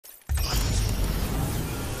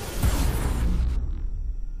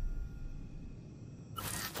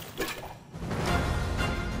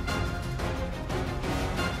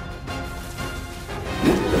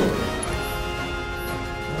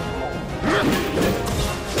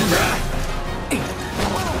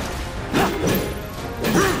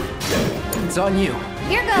It's on you.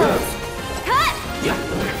 Here goes. Cut!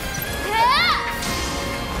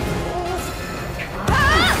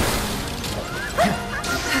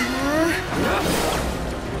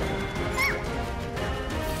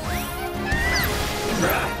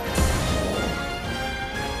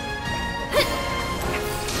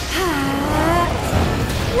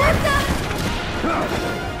 What the?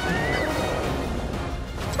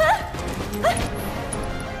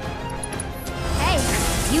 Hey,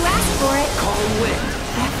 you asked for it. Calling wind.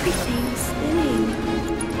 Everything's spinning.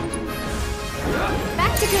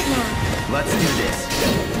 Back to good now. Let's do this.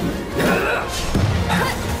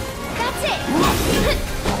 That's it.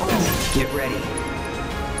 Get ready.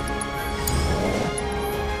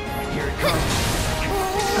 Here it comes.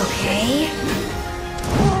 Okay.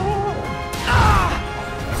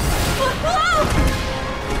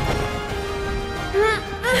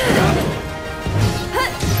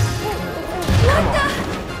 What the?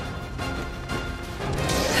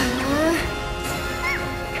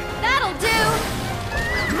 That'll do.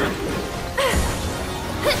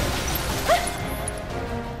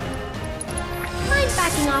 Mind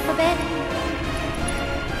backing off a bit?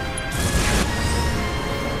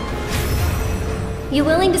 You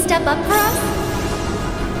willing to step up for us?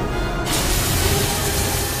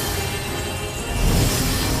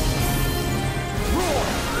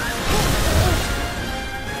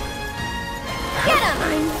 Get him!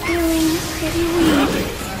 I'm feeling pretty weak.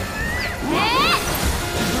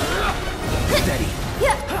 Steady.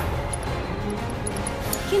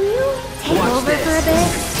 Can you take Watch over this. for a bit?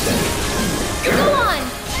 Go on!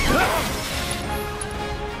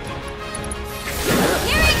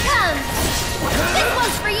 Here he comes! This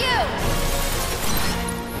one's for you!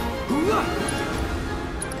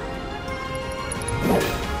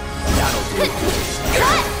 That'll do.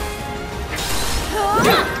 Cut!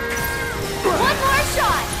 One more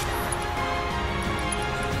shot!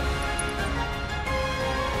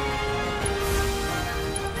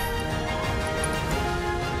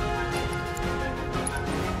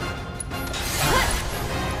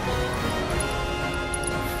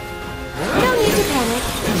 No need to panic.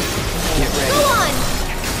 Get ready. Go on!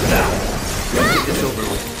 Let's get this over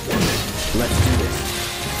with. Let's do this.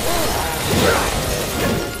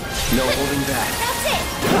 No holding back. That's it!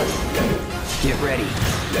 Get ready.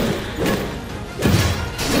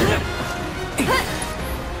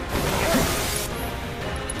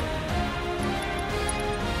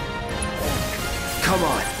 Come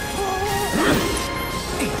on.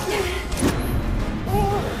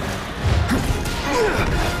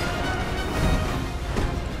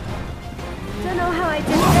 Don't know how I did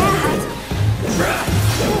that.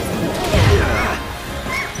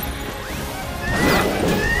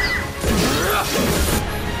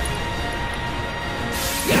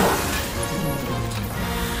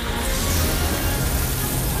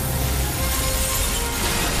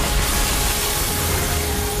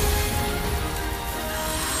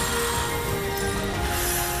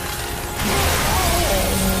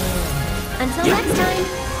 Until next time.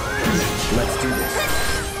 Let's do this.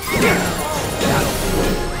 That'll do.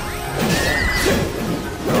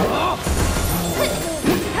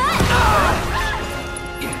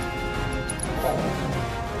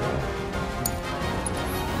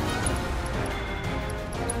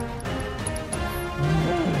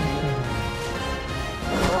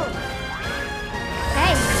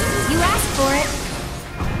 Hey, you asked for it.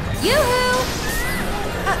 Yoo-hoo!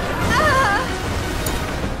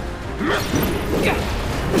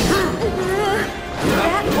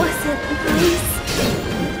 That wasn't nice.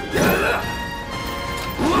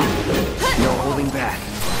 No holding back.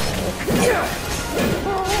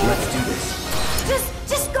 Let's do this.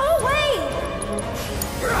 Just go away!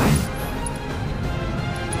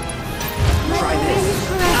 Try Let this. me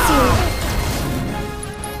caress you.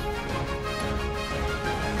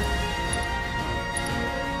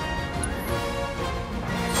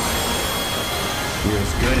 You're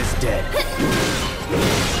as good as dead.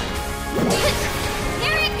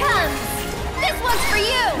 Here it comes! This one's for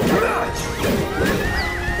you!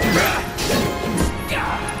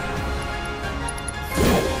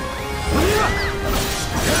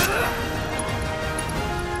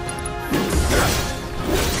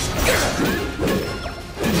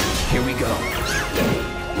 Here we go.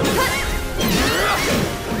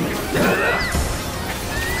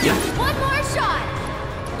 One more shot!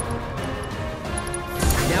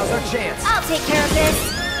 Now's our chance. I'll take care of this.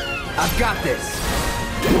 I've got this.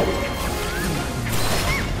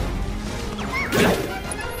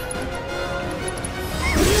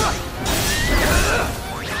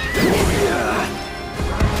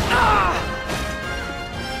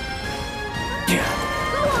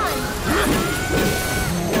 Go on!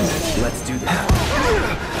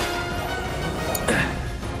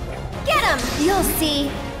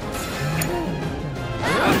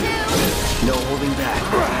 No holding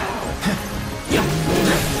back. Go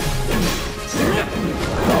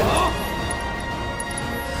on!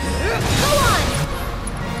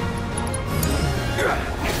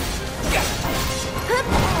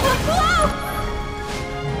 Whoa!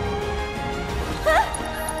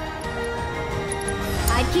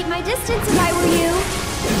 I'd keep my distance if I were you.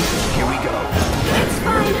 Here we go. It's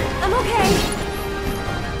fine. I'm okay.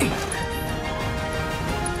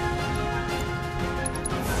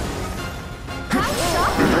 How's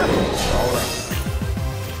stop? All right.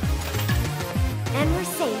 And we're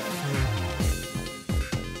safe.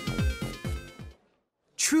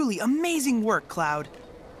 Truly amazing work, Cloud.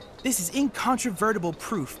 This is incontrovertible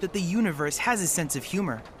proof that the universe has a sense of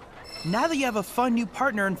humor. Now that you have a fun new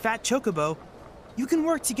partner in Fat Chocobo, you can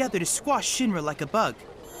work together to squash Shinra like a bug.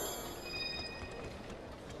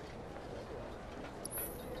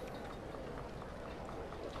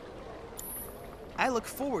 I look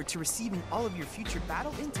forward to receiving all of your future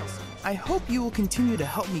battle intel. I hope you will continue to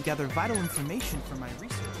help me gather vital information for my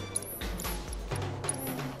research.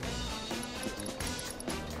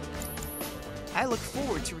 I look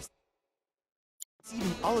forward to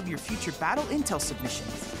receiving all of your future battle intel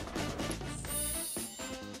submissions.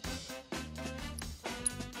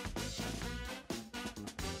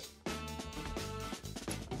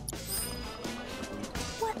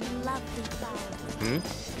 What lovely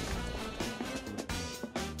flowers.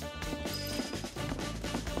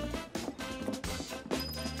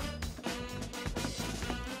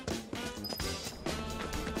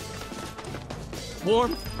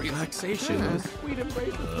 Warmth, relaxation. Sweet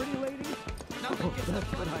embrace of pretty lady. Oh,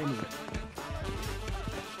 that's what I need.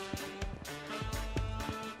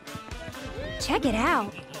 Check it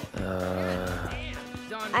out.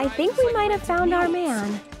 I think we might have found our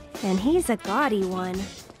man. And he's a gaudy one.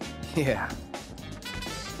 Yeah.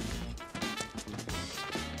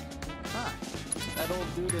 That old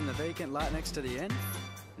dude in the vacant lot next to the inn?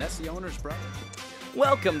 That's the owner's brother.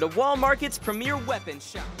 Welcome to Wall Market's premier weapon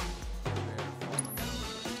shop.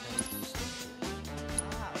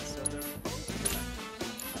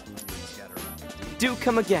 Do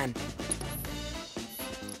come again.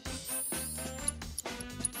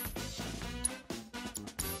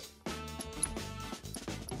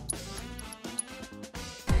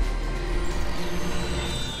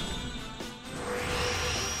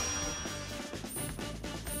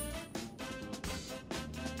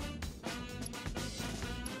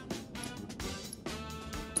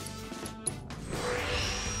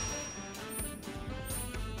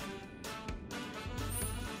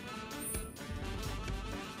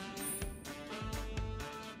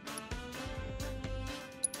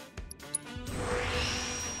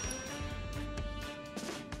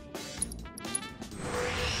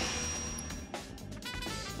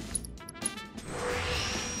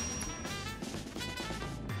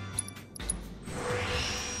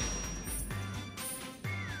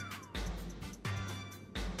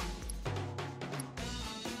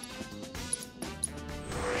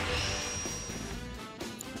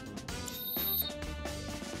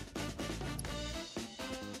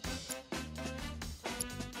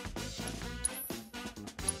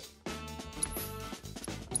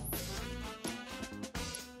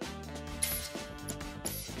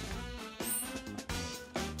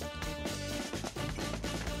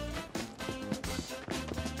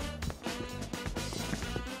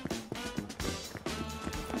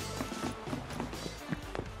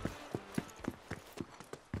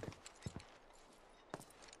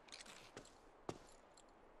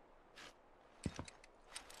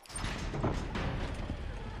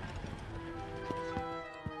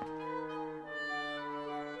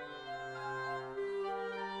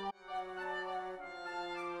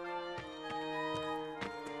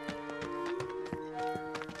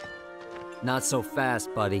 Not so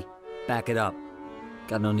fast, buddy. Back it up.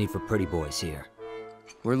 Got no need for pretty boys here.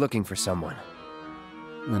 We're looking for someone.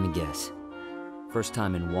 Let me guess. First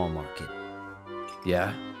time in Wall Market.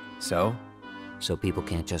 Yeah? So? So people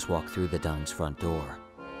can't just walk through the Don's front door.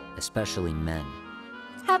 Especially men.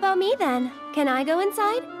 How about me then? Can I go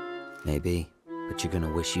inside? Maybe, but you're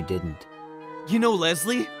gonna wish you didn't. You know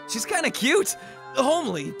Leslie? She's kinda cute.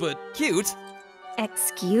 Homely, but cute.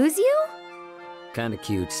 Excuse you? Kinda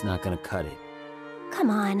cute's not gonna cut it. Come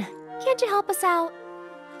on. Can't you help us out?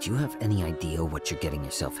 Do you have any idea what you're getting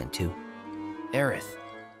yourself into? Aerith.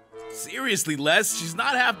 Seriously, Les, she's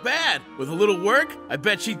not half bad. With a little work, I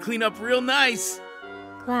bet she'd clean up real nice.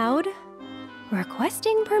 Cloud,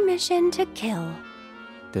 requesting permission to kill.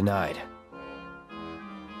 Denied.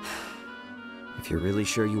 If you're really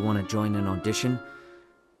sure you want to join an audition,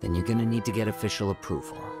 then you're gonna need to get official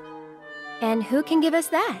approval. And who can give us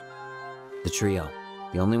that? The trio.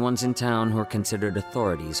 The only ones in town who are considered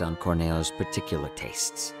authorities on Corneo's particular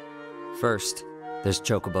tastes. First, there's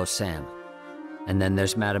Chocobo Sam. And then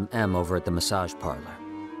there's Madame M over at the massage parlor.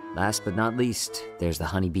 Last but not least, there's the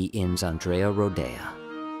Honeybee Inn's Andrea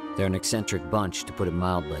Rodea. They're an eccentric bunch, to put it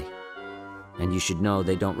mildly. And you should know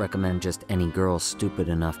they don't recommend just any girl stupid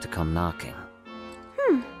enough to come knocking.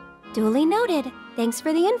 Duly noted. Thanks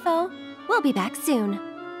for the info. We'll be back soon.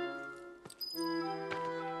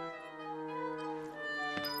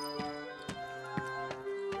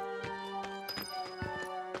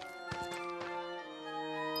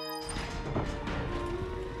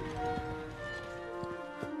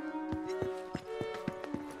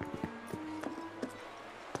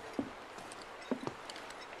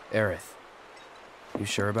 Aerith, you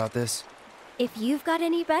sure about this? If you've got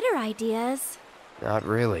any better ideas. Not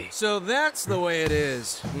really. So that's the way it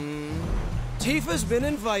is. Tifa's been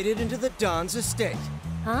invited into the Don's estate.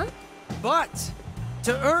 Huh? But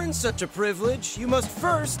to earn such a privilege, you must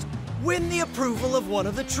first win the approval of one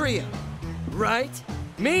of the trio. Right?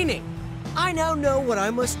 Meaning, I now know what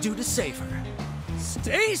I must do to save her.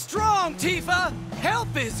 Stay strong, Tifa!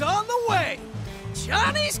 Help is on the way!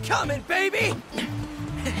 Johnny's coming, baby!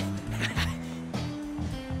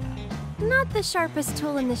 Not the sharpest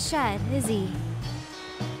tool in the shed, is he?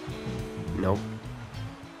 Nope.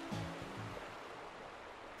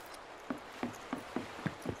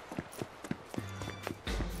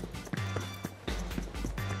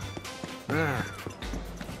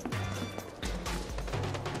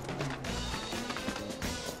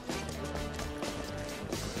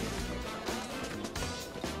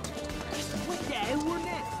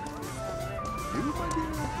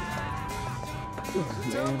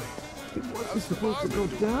 It wasn't supposed to go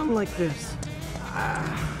down like this.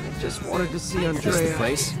 I just wanted to see Andrea. This the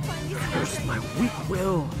place? Versus my weak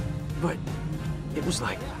will. But it was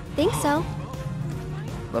like... Think so.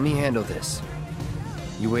 Let me handle this.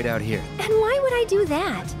 You wait out here. And why would I do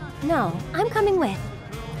that? No, I'm coming with.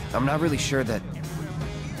 I'm not really sure that...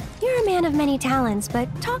 You're a man of many talents, but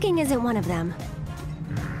talking isn't one of them.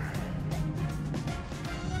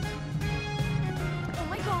 Oh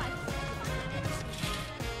my god!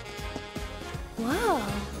 Whoa.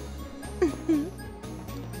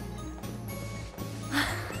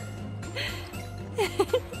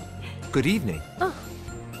 Good evening. Oh.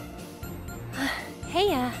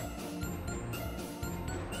 Hey,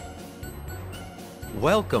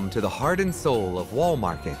 Welcome to the heart and soul of Wall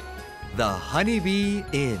Market, the Honeybee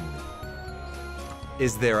Inn.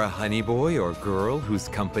 Is there a honey boy or girl whose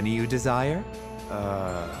company you desire?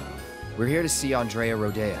 We're here to see Andrea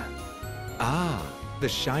Rodea. Ah, the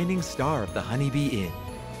shining star of the Honeybee Inn.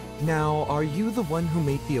 Now, are you the one who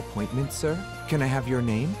made the appointment, sir? Can I have your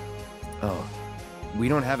name? Oh, we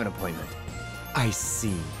don't have an appointment. I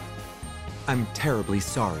see. I'm terribly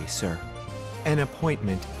sorry, sir. An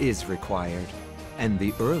appointment is required, and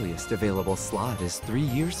the earliest available slot is 3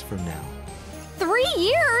 years from now. 3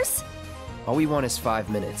 years? All we want is 5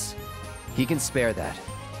 minutes. He can spare that.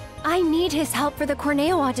 I need his help for the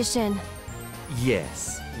Corneo audition.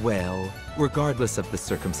 Yes, well, regardless of the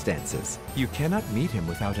circumstances, you cannot meet him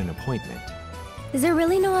without an appointment. Is there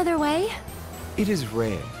really no other way? It is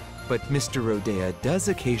rare, but Mr. Rodea does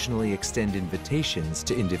occasionally extend invitations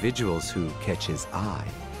to individuals who catch his eye.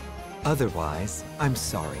 Otherwise, I'm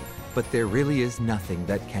sorry, but there really is nothing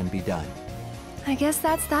that can be done. I guess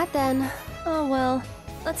that's that then. Oh well,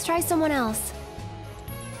 let's try someone else.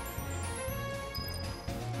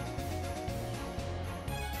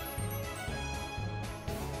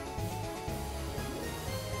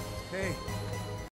 Hey,